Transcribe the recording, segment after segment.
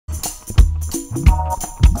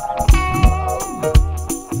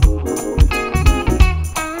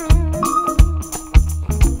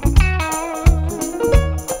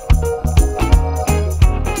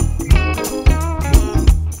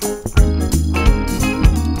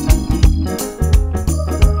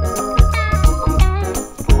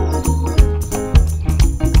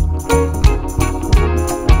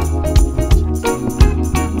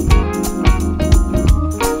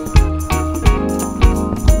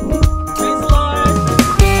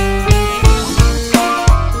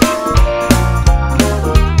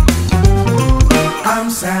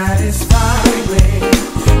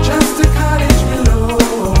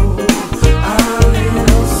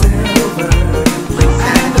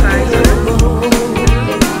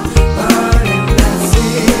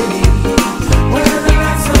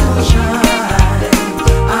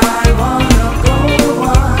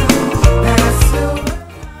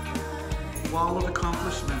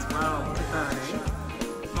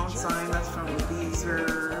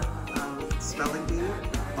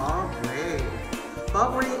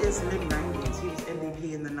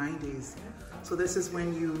So this is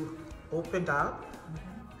when you opened up.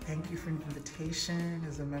 Thank you for the invitation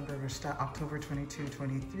as a member of your staff, October 22,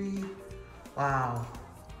 23. Wow.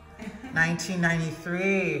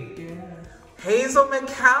 1993. Yeah. Hazel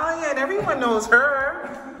McCallion, everyone knows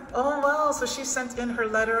her. Oh wow, so she sent in her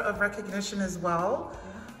letter of recognition as well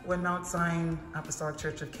when Mount Zion Apostolic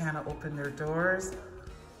Church of Canada opened their doors.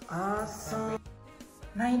 Awesome.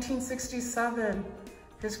 1967,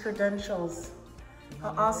 his credentials.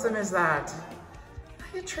 How awesome is that?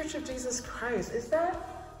 The Church of Jesus Christ, is that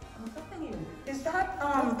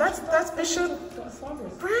that's Bishop,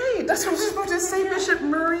 right, that's what I was about to say, Bishop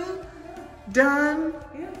Murray Dunn.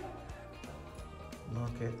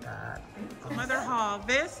 Look at that. Mother Hall,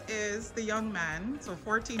 this is the young man. So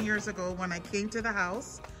 14 years ago when I came to the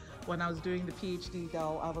house, when I was doing the PhD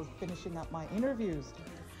though, I was finishing up my interviews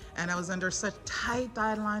and I was under such tight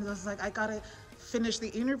deadlines. I was like, I gotta finish the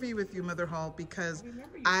interview with you, Mother Hall, because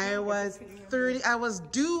I was 30, I was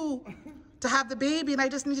due to have the baby and I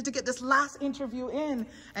just needed to get this last interview in,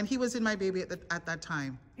 and he was in my baby at that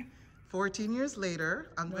time. 14 years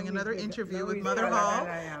later, I'm doing another interview with Mother Hall,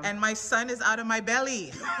 and my son is out of my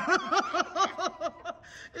belly.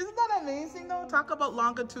 Isn't that amazing though? Talk about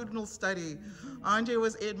longitudinal study. Andre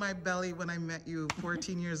was in my belly when I met you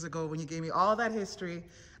 14 years ago when you gave me all that history,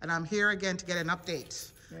 and I'm here again to get an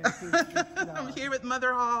update. I'm here with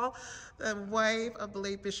Mother Hall, the wife of the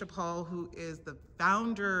late Bishop Hall, who is the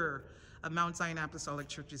founder of Mount Zion Apostolic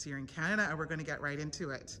Churches here in Canada, and we're going to get right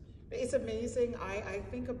into it. It's amazing. I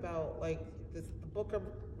think about like the book of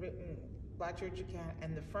written Black Church of Canada,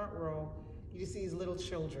 and the front row, you see these little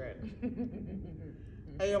children.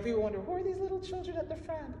 And you know, people wonder, who are these little children at the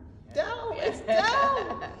front? Down, it's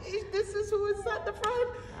down. This is who is at the front.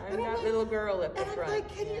 I'm that like, little girl at the front. I'm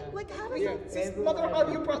like, can you, like, how does this Mother Hall,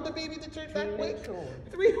 you brought the baby to church that quick?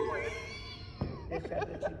 3 weeks.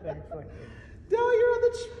 No, you're on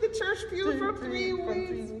the church pew for 3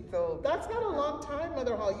 weeks. That's not a long time,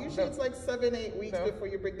 Mother Hall. Usually it's like 7, 8 weeks before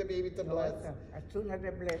you bring the baby to bless. As soon as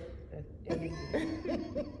I bless,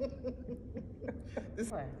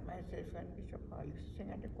 myself and Bishop Hall used to sing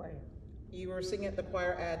at the choir. You were singing at the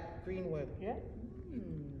choir at Greenwood? Yeah.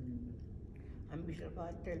 And Bishop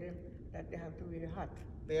Hall tell them that they have to wear a hat.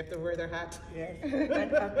 They have to wear their hat? Yes.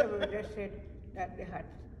 And afterwards they said that the hat,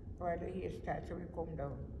 while the hairstyle, so we come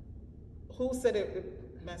down. Who said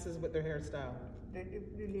it messes with their hairstyle? The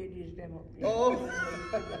ladies, them up here. Oh.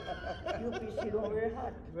 UPC don't wear a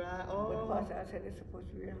hat. Right. Oh. But Pastor said they're supposed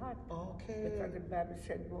to wear a hat. Okay. Because the Bible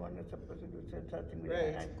said go on, they're supposed to do something with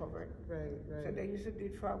right. the hand covered. Right. So they used to do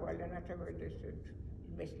it for a while, and afterwards they said,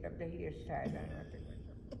 messed up the hairstyle and whatever.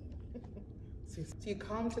 So you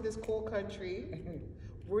come to this cool country.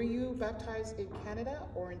 Were you baptized in Canada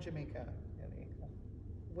or in Jamaica? Jamaica.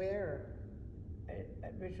 Where?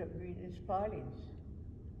 At Bishop Green's Paulins.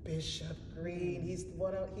 Bishop Green, he's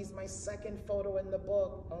my second photo in the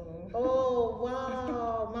book. Oh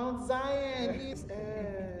wow, Mount Zion. He's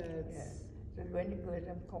yeah. So when the girls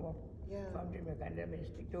come up from Jamaica and they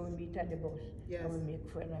stick to meet at the bus. Yes. And we make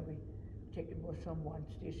fun and we take the bus from one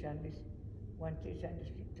station to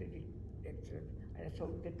speak to the next one. And that's how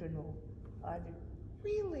we get to know all the.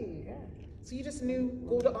 Really? Yeah. So you just knew,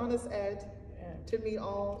 go to Honest Ed to meet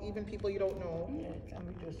all, even people you don't know? Yes, and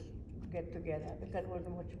we just get together because there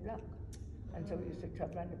wasn't much black. And so we used to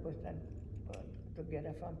travel on the bus and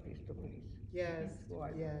together from place to place. Yes,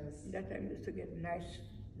 yes. That time we used to get nice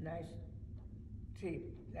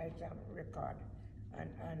tape, nice record on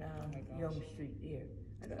Young Street here.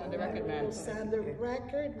 On the Record Man. On the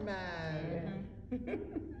Record Man. Yeah.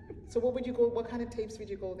 So what kind of tapes would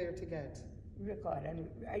you go there to get? Record, and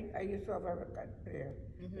I used to have a record player.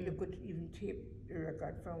 You could even tape the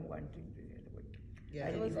record from one thing to the other. Yeah,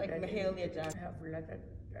 it was like Mahale near John. I have a lot of,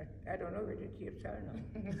 I don't know where the tapes are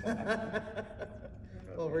now.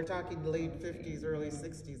 Well, we're talking late 50s, early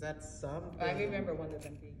 60s. That's something. I remember one of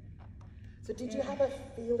them. So did you have a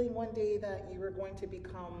feeling one day that you were going to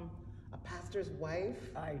become a pastor's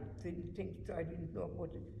wife? I didn't think so. I didn't know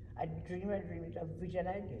about it. I dream it, a vision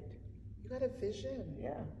I get. You got a vision? Yeah.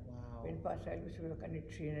 Wow. When Pastor used to work on the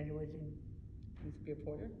train and he was in, Used to be a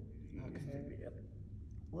porter? okay.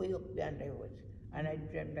 Way up there there was. And I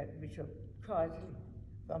dreamt that Bishop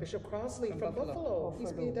Crossley from Buffalo.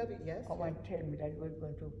 He's PW, yes. Come and tell me that he was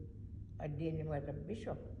going to ordain him as a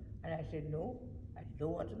bishop. And I said, no, I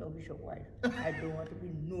don't want to know bishop wife. I don't want to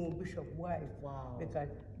be no bishop wife. Wow. Because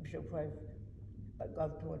bishop wife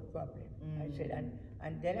got too much problem. I said,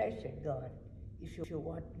 and then I said, God, if you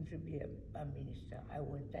want him to be a minister, I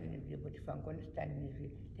won't stand in his way, but if I'm going to stand in his way,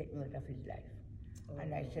 take me out of his life.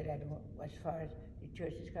 And I said, I don't, as far as the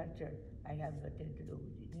church is concerned, I have nothing to do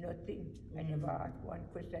with it. Nothing. I never asked one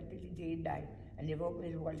question till the day he died. I never opened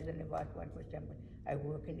his wallet, I never asked one question, but I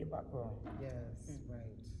work in the background. Yes,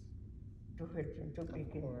 right. To help him, to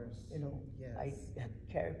make him, you know. Yes. I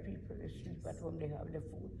carry people, they sleep at home, they have the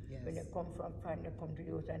food. Yes. When they come from farm, they come to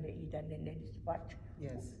the house and they eat and then they dispatch.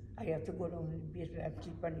 Yes. I have to go down in the basement and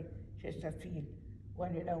sleep on the Chesterfield.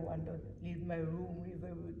 One day I want to leave my room, leave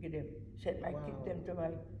everything, get them, send my kids them to my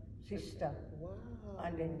sister. Wow.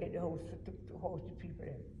 And then get the house to house the people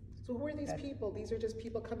there. So who are these people? These are just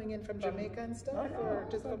people coming in from Jamaica and stuff? No, or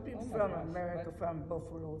just some people from America, from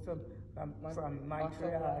Buffalo, from Montreal,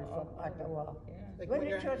 from Ottawa. Yeah. Like when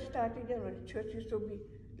the church started, when the church used to be,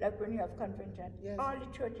 like when you have convention, yes. all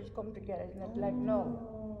the churches come together, it's not like now.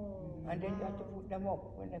 And then you have to put them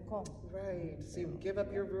up when they come. Right. So you give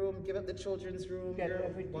up your room, give up the children's room. Get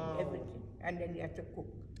everything, everything. And then you have to cook.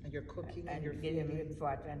 And you're cooking and you're get them feeding.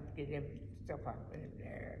 breakfast and get them supper.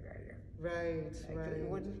 Right, right. It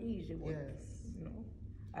wasn't easy. Yes. You know,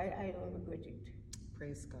 I don't regret it.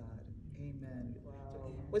 Praise God. Amen.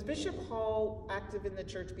 Wow. Was Bishop Hall active in the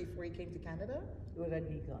church before he came to Canada? He was a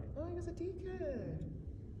deacon. Oh, he was a deacon.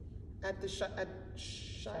 At the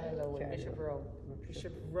Shiloh with Bishop Rowe.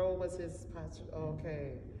 Bishop Rowe was his pastor. Oh,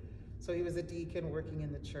 okay. So he was a deacon working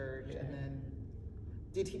in the church, Yeah. and then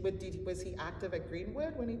was he active at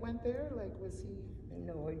Greenwood when he went there? Like, was he?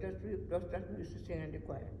 No, he just used to sing in the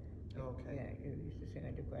choir. Okay. Yeah, he used to sing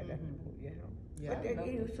in the choir. You know. Yeah. But then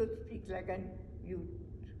he used to speak like a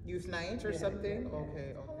youth night or Yeah, something? yeah.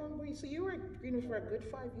 Okay. How long were you? So you were at Greenwood for a good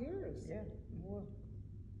 5 years. Yeah, more.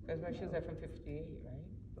 Because when she was there from 58, right?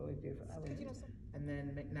 So it's different. And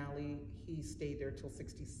then McNally, he stayed there till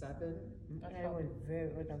 67. And it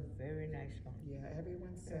was a very nice one. Yeah,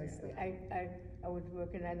 everyone says that. I was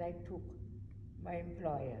working and I took my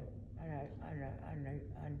employer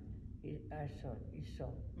and his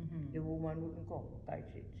son. The woman wouldn't come.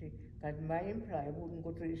 Because my employer wouldn't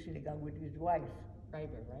go to the synagogue with his wife.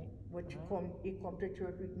 Fiber, right? But he come to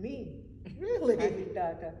church with me. Really? And his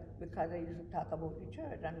daughter, because I used to talk about the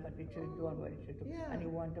church and what the church doing, what the church do. Yeah. And he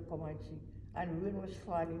wanted to come and see. And rain was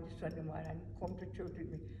falling this Sunday morning and he come to church with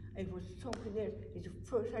me. And it was something else. It's the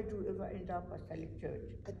first I do ever in the apostolic church.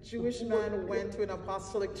 A Jewish man went to an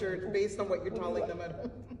apostolic church based on what you're telling them at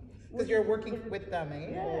home. Because you're working with them,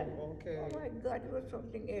 eh? Yeah. Oh, okay. Oh my God, it was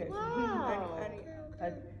something else. Wow.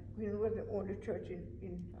 And Green was the only church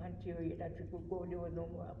in Ontario that we could go. There was no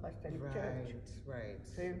more apostolic church. Right.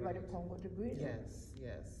 So everybody come go to Greenwood.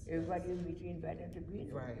 Yes. Everybody you meet, you invite them to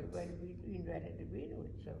Greenwood. Right. Everybody you invite them to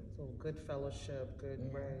Greenwood. So good fellowship, good,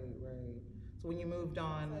 right. So when you moved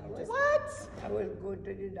on, I was going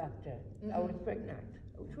to the doctor. I was pregnant.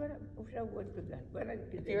 Which I was pregnant.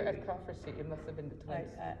 If you're at Crawford Street, it must have been the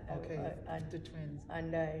twins. The twins.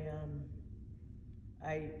 And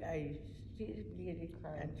I see this lady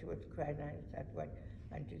and she was crying and I said what?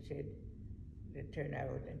 And she said, they turn her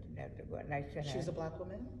out and she have to go. And I said, she's a black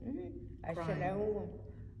woman? I said, I home.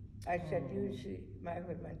 I said, you see my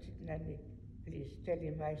husband sitting on the place, tell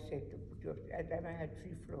him I said to put you up. At that time I had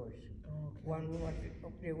 3 floors. Okay. One room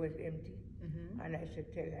up there was empty. And I said,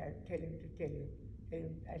 tell him to tell you.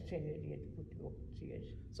 I sent her there to put you upstairs.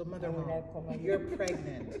 So Mother Hall, you're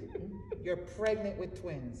pregnant. You're pregnant with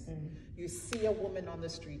twins. You see a woman on the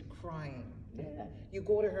street crying. Yeah. You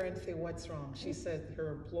go to her and say, what's wrong? She said her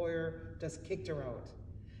employer just kicked her out.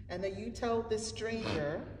 And then you tell this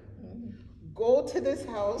stranger, go to this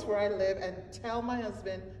house where I live and tell my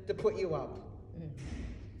husband to put you up.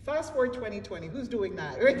 Fast forward 2020, who's doing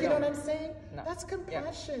that? Right? You know what I'm saying? No. That's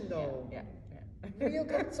compassion, though. Yeah. Real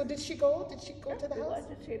good. So did she go? Did she go to the They house? want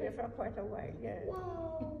to stay there for quite a while, yeah.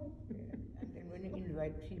 Wow. Yeah. And then when you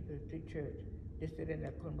invite people to church, they say they're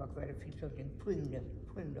not coming back for the feel something, pulling them.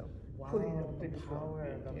 Wow, Pulling them the to the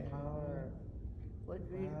power, front, the yeah. power.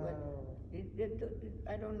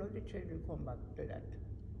 I don't know if the church will come back to that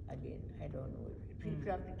again. I don't know. People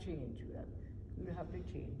have to change. We'll have to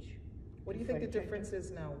change. What do you think the difference is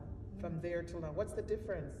now from there till now? What's the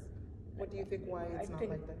difference? What do you think why it's not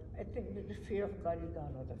like that? I think that the fear of God is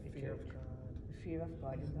gone out of the Fear church. of God. The fear of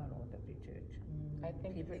God is gone out of the church. I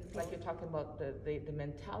think it's like you're talking about the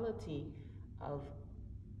mentality of,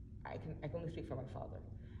 I can only speak for my father.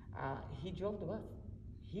 He drove the bus.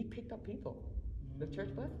 He picked up people. The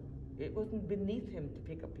church bus, it wasn't beneath him to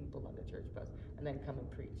pick up people on the church bus and then come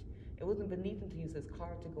and preach. It wasn't beneath him to use his car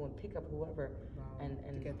to go and pick up whoever and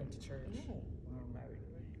to get them to church. No. Wow.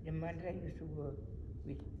 The man that I used to work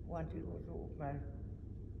with wanted to open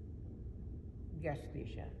a gas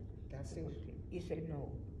station. Gas station. He said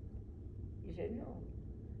no. He said no.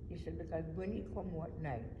 He said because when he come one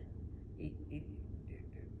night, he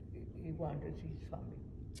wanted to see his family.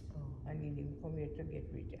 Oh. And he didn't come here to get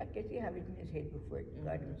rich. I guess he have it in his head before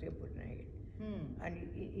God himself put in his head. And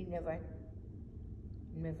he never.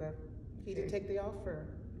 He didn't take the offer.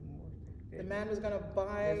 The man was going to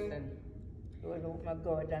buy. Listen, Oh my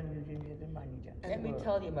God, I'm using you as a manager. let me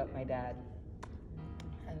tell you about my dad.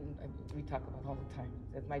 And we talk about all the time.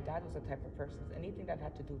 That my dad was the type of person, anything that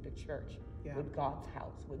had to do with the church, with God's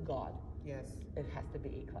house, with God, Yes. it has to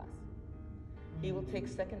be A-class. He will take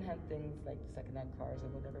secondhand things like secondhand cars or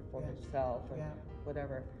whatever for himself or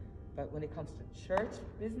whatever. But when it comes to church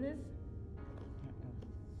business,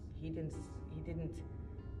 he didn't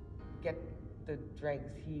get the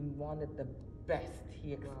dregs. He wanted the best.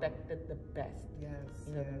 He expected the best. Yes.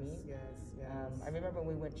 You know what I mean? Yes. I remember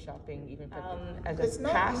when we went shopping, even for It's as a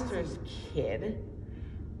not pastor's kid.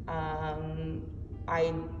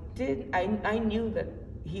 I knew that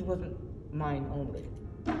he wasn't mine only.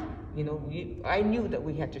 You know, I knew that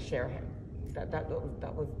we had to share him. That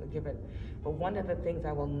was a given. But one of the things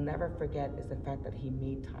I will never forget is the fact that he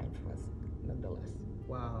made time for us, nonetheless.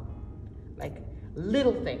 Wow. Like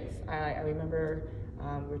little things. I remember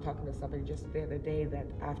we were talking to somebody just the other day that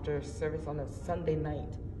after service on a Sunday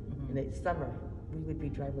night in the summer, we would be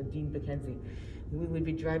driving with Dean McKenzie. We would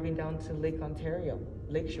be driving down to Lake Ontario,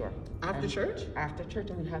 Lakeshore. After church? After church,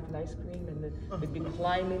 and we'd have an ice cream, and we'd be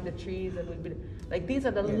climbing the trees, and we'd be like, these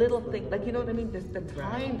are the little things, like, you know what I mean? The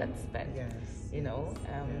time that's spent. Yes. You know,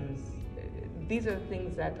 these are the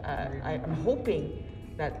things that I'm hoping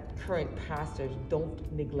that current pastors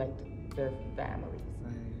don't neglect their families.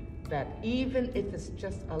 Right. That even if it's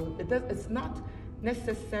just it's not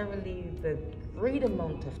necessarily the great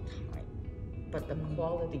amount of time, but the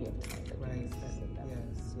quality of time that you spend with them.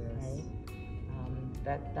 Right?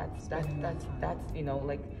 That's you know,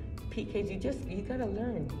 like PKs, you gotta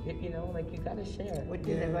learn. You know, like you gotta share. What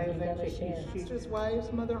you did gotta share. Pastors'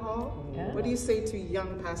 wives, Mother Hall? Yeah. What do you say to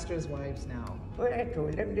young pastors' wives now? Well, I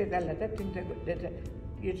told them there's a lot of things that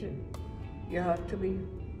you have to be,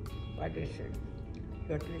 what they say,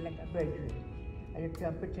 you have to be like a virgin. And you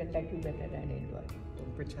can't pretend like you're better than anybody.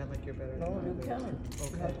 Don't pretend like you're better No, than you others. can't.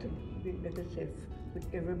 Okay. You have to be like yourself with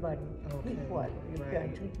everybody equal. You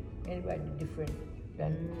can't treat anybody different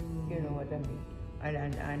than, you know what I mean. And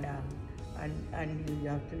you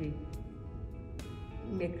have to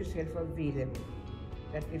make yourself available.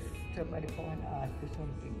 That if somebody come and ask you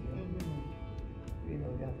something, you know,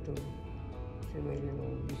 you have to say, well, you know,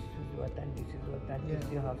 this is what and this is what and this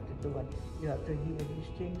you have to do, and you have to hear these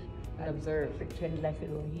things And observe. Pretend like you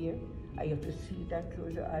don't hear. I have to see it and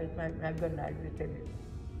close your eyes. My grandmother will tell you.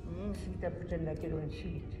 See it and pretend like you don't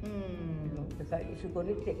see it. You know, because if you're going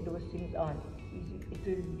to take those things on, it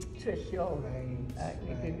will stress you out.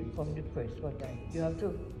 It will become depressed. But you have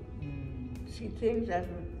to see things and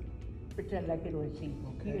pretend like you don't see.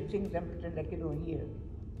 Hear things and pretend like you don't hear.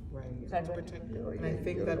 Right. And I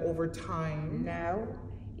think that over time. Now,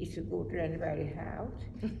 if you go to anybody's house,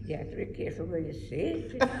 you have to be careful where you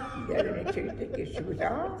sit. You got to make sure you take your shoes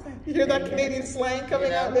off. You hear that Canadian slang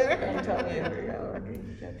coming out there?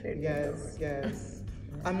 Yes.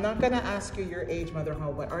 I'm not going to ask you your age, Mother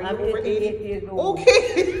Hall, but are you over 88 years old.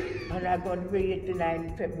 Okay. And I'm going to be 89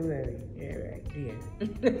 in February. Yeah, right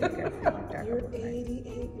there. You're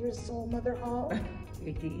 88 years old, Mother Hall?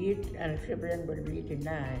 88, and in February I'm going to be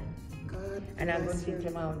 89. God and I'm going bless to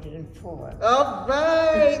get 104. All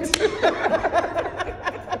right.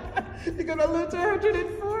 You're going to live to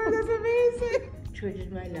 104. That's amazing. Church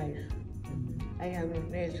is my life. I have a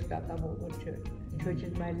nice talk about church. Church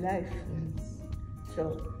is my life.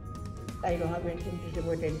 So I don't have anything to say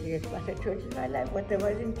about anything else. But church is my life. Whatever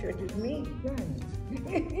is in church is me.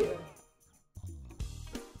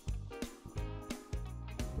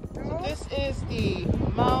 So this is the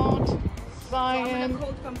Mount Zion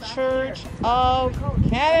Church of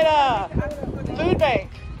Canada Food Bank.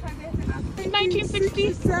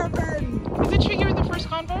 1967. Is it true you were the first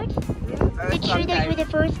convert? Is it true that you were the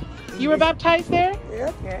first? You were baptized there?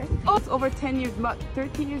 Yeah. Oh, it's over 10 years, about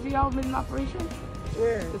 13 years you all been in operation?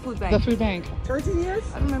 Where? The food bank. The food bank. 13 years?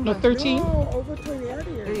 I remember. No, 13? No, over 20 odd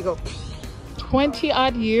years. There you go. 20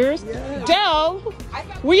 odd years? Yeah. Del,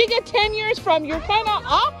 where you get 10 years from? You're kind of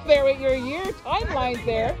off there with your year timelines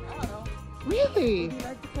there. Really? Would you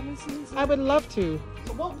like to come and see us? I would love to.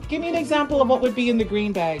 Give me an example of what would be in the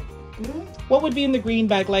green bag. What would be in the green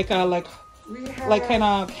bag? Like kind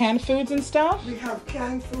of canned foods and stuff? We have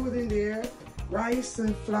canned food in there, rice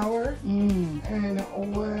and flour, and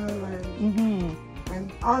oil,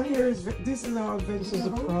 and all here is, this is our vegetables. This is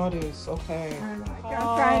the produce, okay. And I can't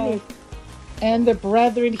find it. And the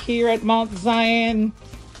brethren here at Mount Zion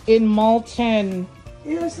in Malton.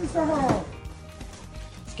 Here's Sister Hall.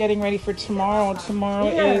 It's getting ready for tomorrow. Tomorrow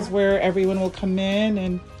is where everyone will come in,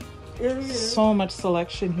 and so much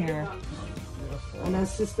selection here. And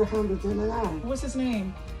that's Sister Hamilton and I. What's his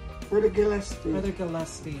name? Brother Gillespie. Brother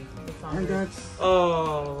Gillespie. And that's...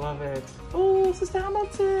 Oh, love it. Oh, Sister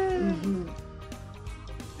Hamilton.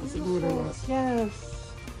 That's a good one.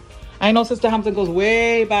 Yes. I know Sister Hamilton goes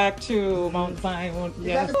way back to Mount Zion.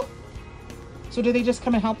 Yes. So do they just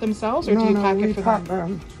come and help themselves, or do you pack it for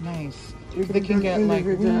them? Nice. So they can get like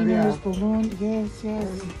wieners, bologna. Yes.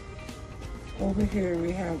 Over here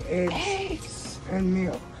we have eggs and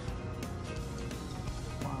milk.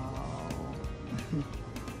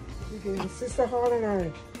 Sister Hall and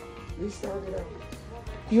I, we started out.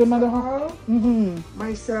 You and Mother Hall?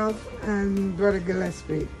 Myself and Brother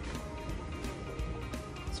Gillespie.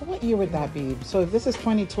 So what year would that be? So if this is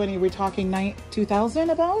 2020, we're talking 2000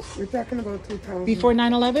 about? We're talking about 2000. Before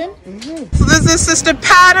 9/11? So this is Sister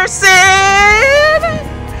Patterson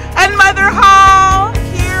and Mother Hall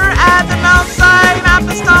here at the Mount Zion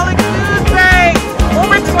Apostolic Food Bank.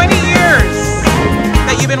 Over 20 years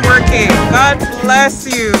that you've been working. God bless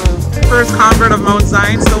you. First convert of Mount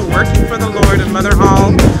Zion, still working for the Lord, and Mother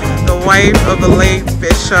Hall, the wife of the late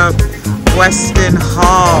Bishop Weston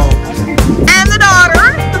Hall. And the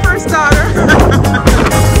daughter, the first daughter.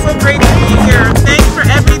 So great to be here. Thanks for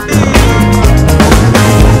everything.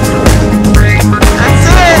 That's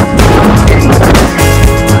it.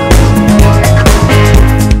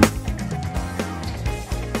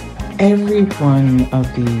 Every one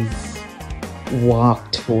of these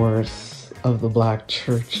walk tours of the Black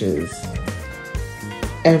churches,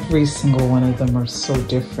 every single one of them are so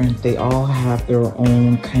different. They all have their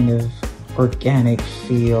own kind of organic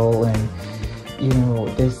feel. And you know,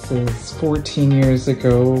 this is 14 years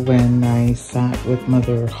ago when I sat with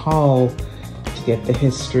Mother Hall to get the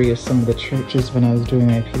history of some of the churches when I was doing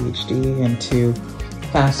my PhD, and to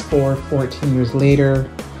fast forward 14 years later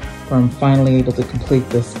where I'm finally able to complete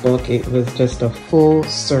this book. It was just a full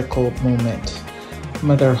circle moment.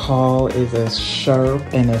 Mother Hall is as sharp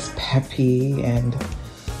and as peppy and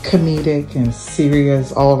comedic and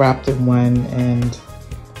serious, all wrapped in one. And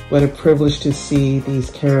what a privilege to see these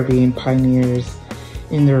Caribbean pioneers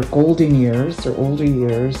in their golden years, their older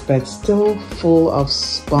years, but still full of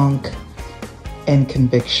spunk and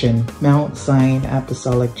conviction. Mount Zion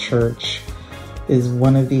Apostolic Church is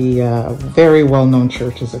one of the very well-known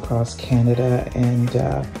churches across Canada, and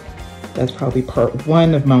that's probably part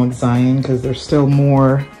one of Mount Zion, because there's still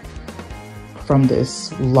more from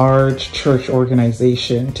this large church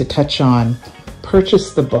organization to touch on.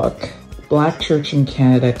 Purchase the book, Black Church in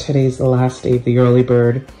Canada. Today's the last day of the early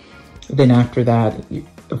bird. Then after that,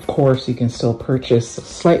 of course, you can still purchase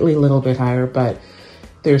slightly a little bit higher, but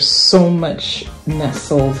there's so much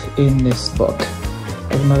nestled in this book.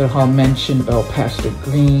 As Mother Hall mentioned about Pastor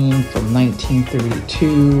Green from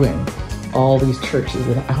 1932 and all these churches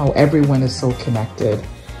and how everyone is so connected.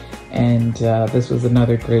 And this was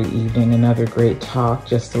another great evening, another great talk,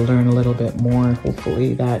 just to learn a little bit more, and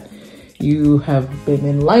hopefully that you have been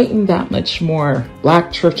enlightened that much more.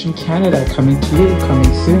 Black Church in Canada coming to you,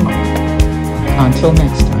 coming soon. Until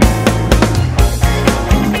next time.